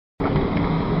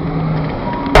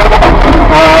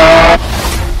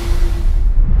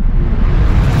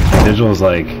digital is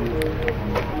like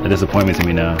a disappointment to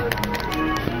me now.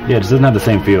 Yeah, it just doesn't have the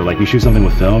same feel. Like you shoot something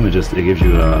with film, it gives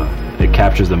you it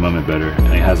captures the moment better,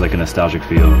 and it has like a nostalgic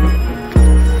feel.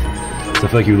 So I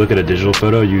feel like you look at a digital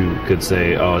photo, you could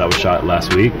say, oh, that was shot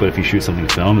last week, but if you shoot something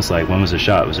film, it's like, when was it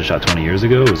shot? Was it shot 20 years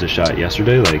ago? Was it shot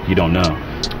yesterday? Like, you don't know.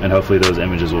 And hopefully those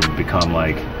images will become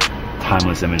like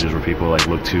timeless images where people like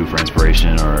look to for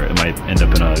inspiration, or it might end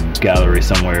up in a gallery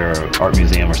somewhere or art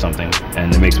museum or something,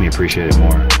 and it makes me appreciate it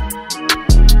more.